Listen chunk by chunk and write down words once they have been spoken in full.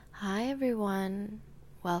everyone,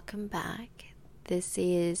 welcome back. This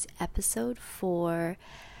is episode 4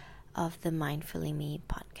 of the Mindfully Me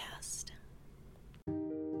podcast.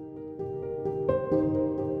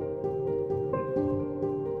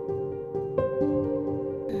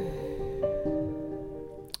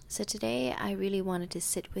 So today I really wanted to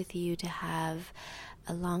sit with you to have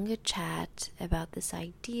a longer chat about this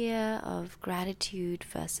idea of gratitude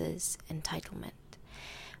versus entitlement,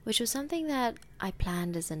 which was something that I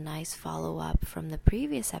planned as a nice follow-up from the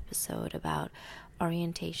previous episode about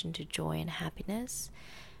orientation to joy and happiness.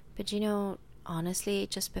 But honestly,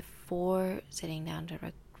 just before sitting down to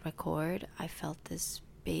record, I felt this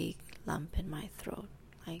big lump in my throat.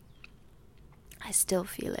 Like, I still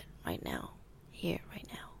feel it right now, right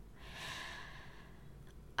now.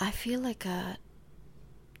 I feel like a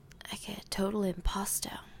total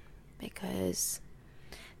imposter because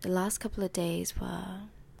the last couple of days were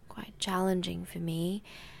quite challenging for me,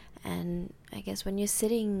 and I guess when you're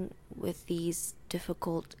sitting with these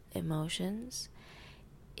difficult emotions,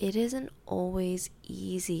 it isn't always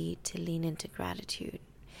easy to lean into gratitude.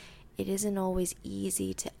 It isn't always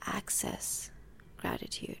easy to access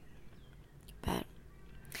gratitude. But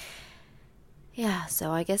yeah,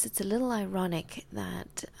 so I guess it's a little ironic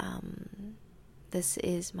that this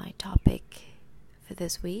is my topic for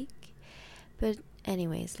this week. But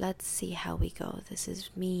anyways, let's see how we go. This is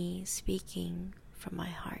me speaking from my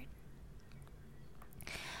heart.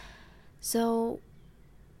 So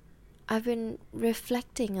I've been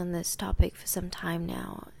reflecting on this topic for some time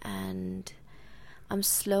now, and I'm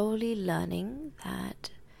slowly learning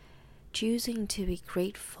that choosing to be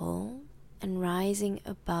grateful and rising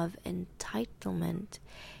above entitlement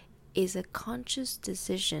is a conscious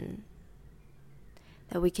decision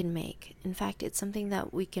that we can make. In fact, it's something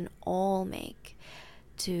that we can all make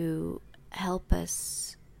to help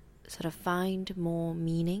us sort of find more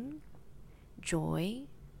meaning, joy,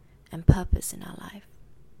 and purpose in our life,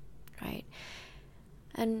 right?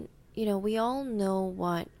 And, we all know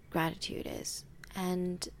what gratitude is.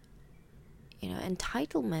 And,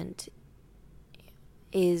 entitlement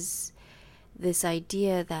is this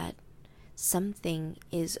idea that something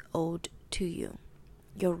is owed to you.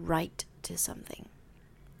 You're right to something.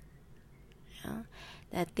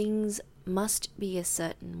 That things must be a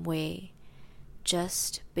certain way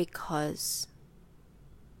just because,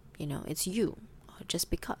 it's you, or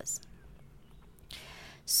just because.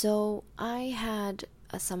 So I had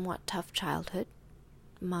a somewhat tough childhood.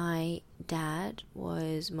 My dad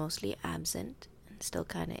was mostly absent, and still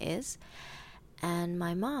kind of is, and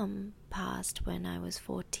my mom passed when I was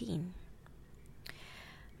 14.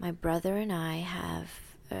 My brother and I have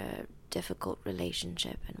a difficult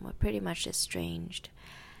relationship, and we're pretty much estranged.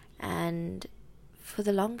 And for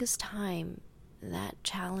the longest time, that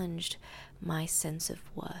challenged my sense of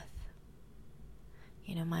worth.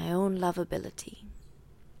 My own lovability.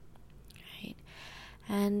 Right?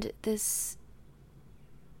 And this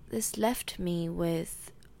left me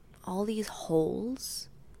with all these holes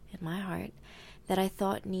in my heart that I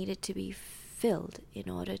thought needed to be filled in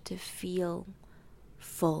order to feel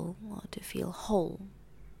full or to feel whole.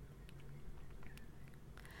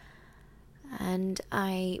 And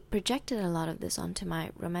I projected a lot of this onto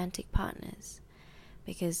my romantic partners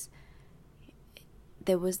because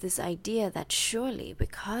there was this idea that surely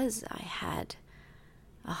because I had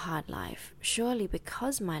a hard life, surely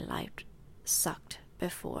because my life sucked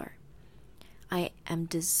before, I am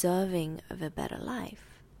deserving of a better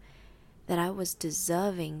life, that I was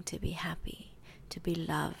deserving to be happy, to be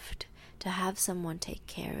loved, to have someone take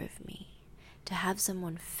care of me, to have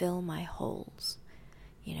someone fill my holes.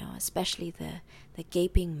 Especially the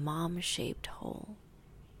gaping mom-shaped hole.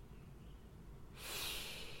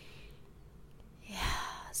 Yeah,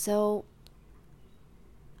 so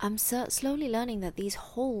I'm slowly learning that these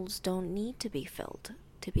holes don't need to be filled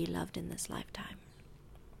to be loved in this lifetime.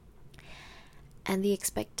 And the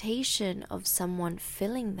expectation of someone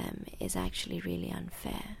filling them is actually really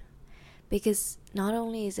unfair. Because not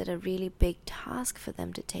only is it a really big task for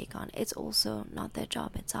them to take on, it's also not their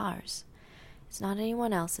job, it's ours. It's not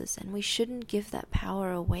anyone else's, and we shouldn't give that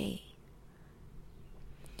power away.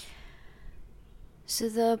 So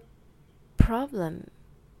the problem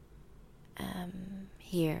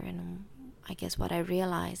here, and I guess what I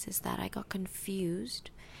realized, is that I got confused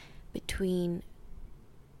between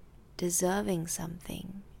deserving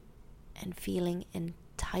something and feeling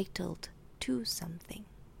entitled to something.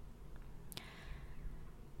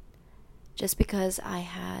 Just because I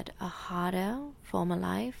had a harder former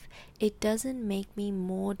life, it doesn't make me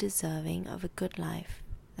more deserving of a good life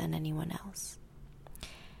than anyone else.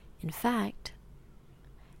 In fact,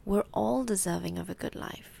 we're all deserving of a good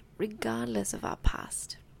life, regardless of our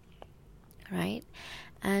past, right?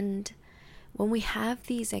 And when we have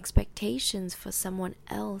these expectations for someone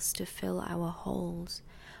else to fill our holes,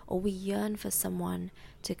 or we yearn for someone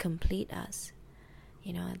to complete us,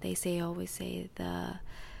 they always say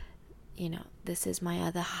this is my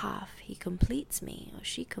other half, he completes me or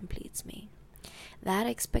she completes me. That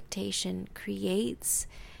expectation creates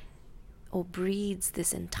or breeds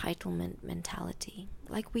this entitlement mentality,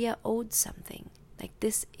 like we are owed something, like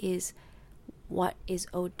this is what is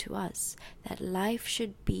owed to us, that life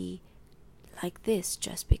should be like this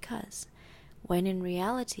just because, when in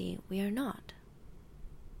reality we are not.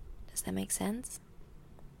 Does that make sense?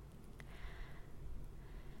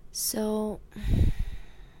 So,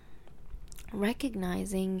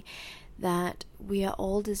 recognizing that we are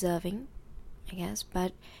all deserving, I guess,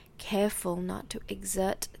 but careful not to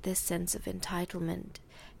exert this sense of entitlement,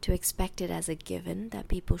 to expect it as a given that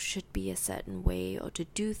people should be a certain way or to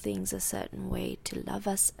do things a certain way, to love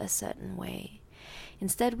us a certain way.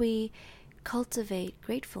 Instead, we cultivate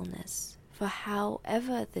gratefulness for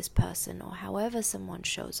however this person or however someone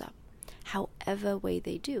shows up, however way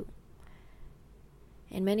they do.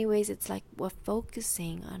 In many ways, it's like we're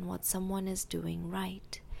focusing on what someone is doing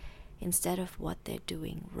right instead of what they're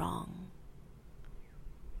doing wrong.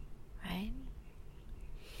 Right?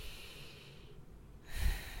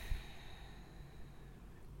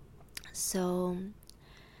 So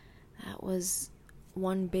that was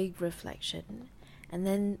one big reflection. And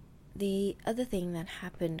then the other thing that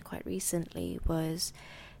happened quite recently was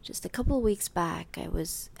just a couple of weeks back, I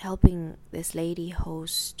was helping this lady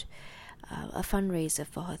host a fundraiser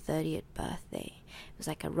for her 30th birthday. It was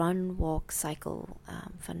like a run, walk, cycle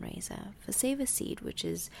fundraiser for Save a Seed, which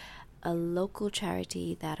is a local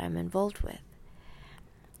charity that I'm involved with.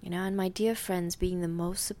 And my dear friends, being the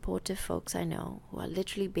most supportive folks I know, who are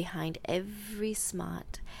literally behind every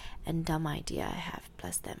smart and dumb idea I have,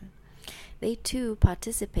 bless them. They too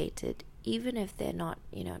participated, even if they're not,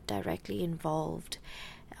 directly involved,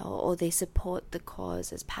 or they support the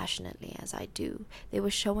cause as passionately as I do. They were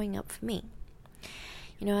showing up for me.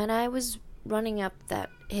 And I was running up that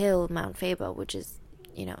hill, Mount Faber, which is,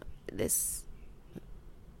 this,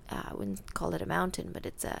 I wouldn't call it a mountain, but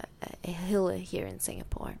it's a hill here in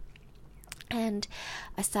Singapore. And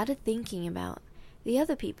I started thinking about the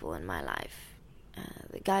other people in my life,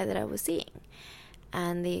 the guy that I was seeing,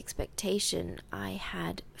 and the expectation I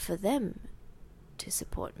had for them to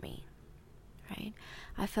support me, right?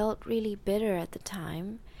 I felt really bitter at the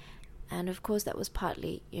time, and of course that was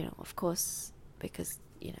partly, because,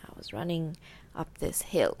 I was running up this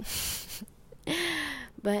hill.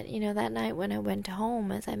 But, that night when I went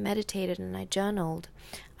home, as I meditated and I journaled,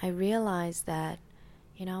 I realized that,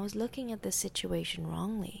 I was looking at the situation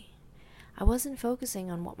wrongly. I wasn't focusing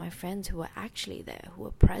on what my friends who were actually there, who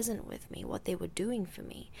were present with me, what they were doing for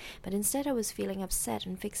me. But instead I was feeling upset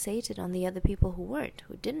and fixated on the other people who weren't,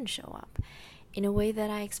 who didn't show up, in a way that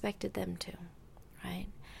I expected them to, right?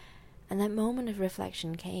 And that moment of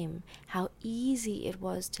reflection came, how easy it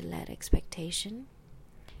was to let expectation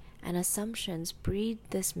and assumptions breed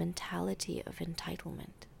this mentality of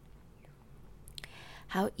entitlement.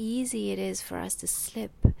 How easy it is for us to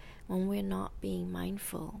slip when we're not being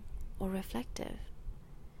mindful or reflective.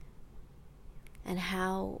 And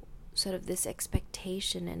how sort of this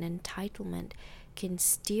expectation and entitlement can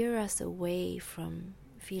steer us away from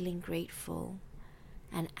feeling grateful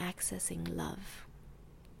and accessing love.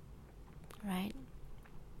 Right?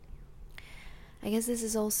 I guess this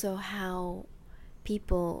is also how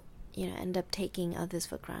people, end up taking others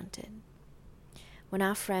for granted. When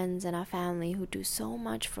our friends and our family who do so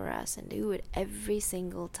much for us and do it every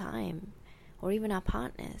single time, or even our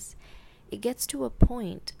partners, it gets to a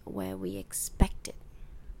point where we expect it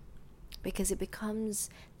because it becomes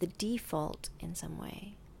the default in some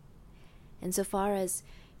way. And so far as,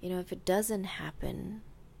 if it doesn't happen,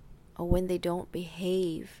 or when they don't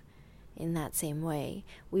behave in that same way,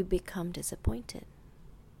 we become disappointed.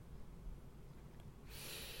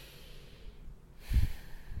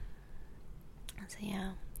 So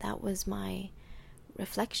yeah, that was my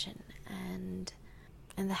reflection, and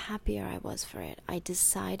the happier I was for it. I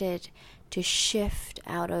decided to shift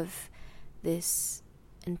out of this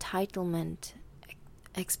entitlement,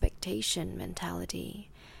 expectation mentality,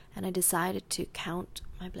 and I decided to count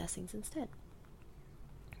my blessings instead.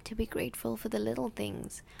 To be grateful for the little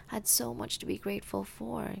things. I had so much to be grateful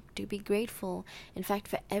for. To be grateful, in fact,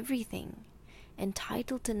 for everything.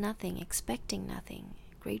 Entitled to nothing, expecting nothing.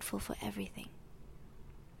 Grateful for everything.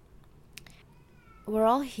 We're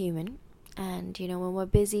all human, And, when we're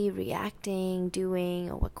busy reacting, doing,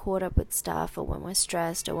 or we're caught up with stuff, or when we're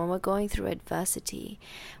stressed, or when we're going through adversity,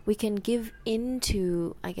 we can give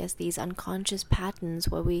into, I guess, these unconscious patterns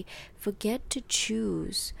where we forget to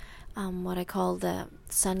choose what I call the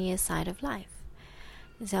sunnier side of life.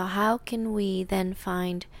 So how can we then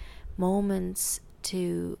find moments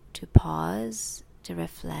to pause, to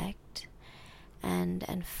reflect, and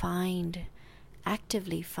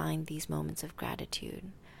actively find these moments of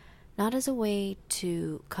gratitude? Not as a way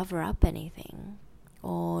to cover up anything,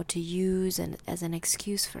 or to use as an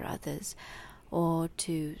excuse for others, or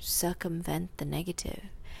to circumvent the negative,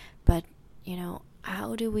 but,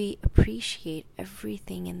 how do we appreciate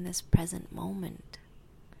everything in this present moment?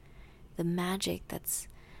 The magic that's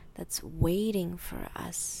waiting for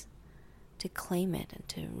us to claim it and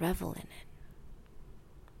to revel in it.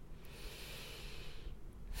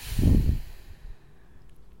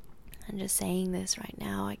 And just saying this right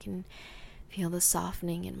now, I can feel the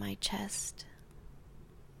softening in my chest.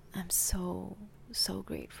 I'm so, so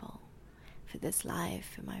grateful for this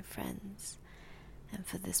life, for my friends, and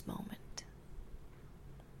for this moment.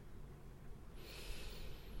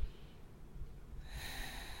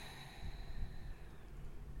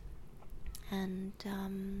 And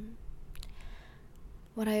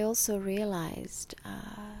what I also realized,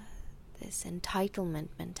 this entitlement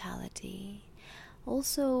mentality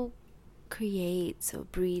also creates or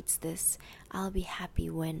breeds this "I'll be happy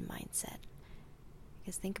when" mindset.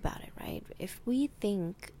 Because think about it, right? If we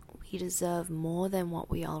think we deserve more than what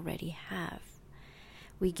we already have,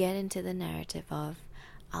 we get into the narrative of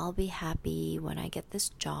I'll be happy when I get this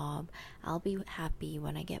job, I'll be happy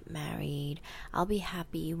when I get married, I'll be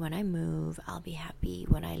happy when I move, I'll be happy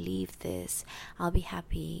when I leave this, I'll be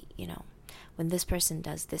happy, when this person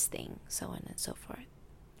does this thing, so on and so forth,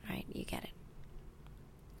 right? You get it.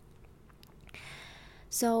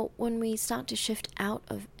 So when we start to shift out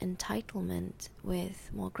of entitlement with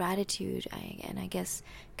more gratitude and I guess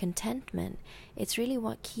contentment, it's really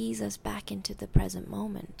what keys us back into the present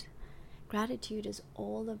moment. Gratitude is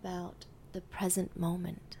all about the present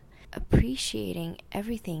moment, appreciating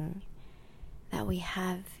everything that we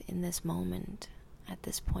have in this moment at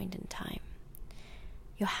this point in time.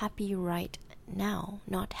 You're happy right now,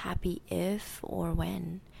 not happy if or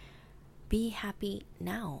when. Be happy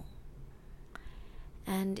now.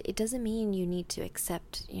 And it doesn't mean you need to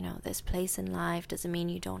accept, this place in life. Doesn't mean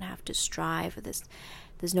you don't have to strive, or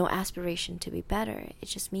there's no aspiration to be better. It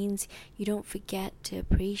just means you don't forget to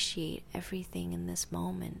appreciate everything in this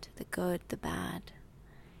moment, the good, the bad.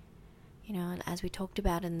 As we talked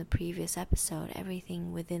about in the previous episode,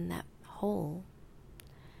 everything within that whole,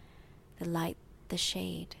 the light, the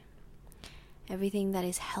shade, everything that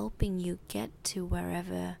is helping you get to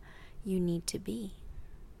wherever you need to be.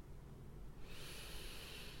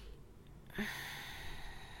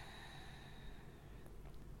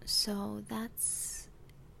 So that's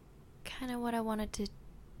kind of what I wanted to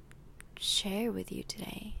share with you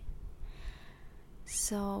today.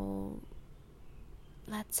 So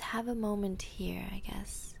let's have a moment here, I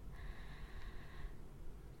guess,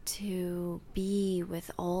 to be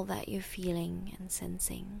with all that you're feeling and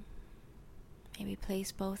sensing. Maybe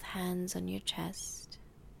place both hands on your chest.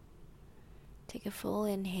 Take a full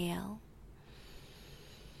inhale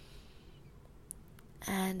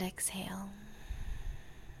and exhale.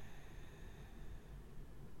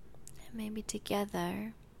 And maybe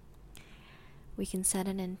together we can set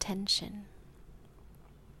an intention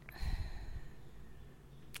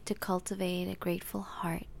to cultivate a grateful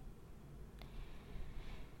heart,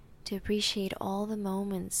 to appreciate all the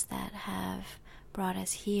moments that have brought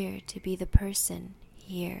us here to be the person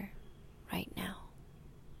here right now.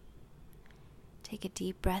 Take a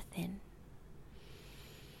deep breath in,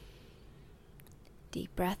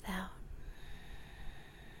 deep breath out.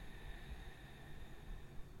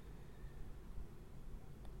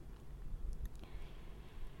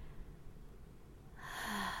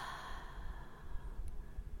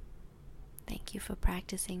 Thank you for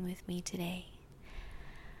practicing with me today.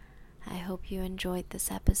 I hope you enjoyed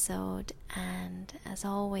this episode, and as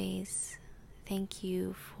always, thank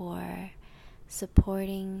you for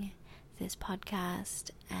supporting this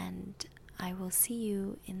podcast, and I will see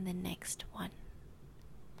you in the next one.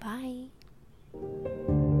 Bye.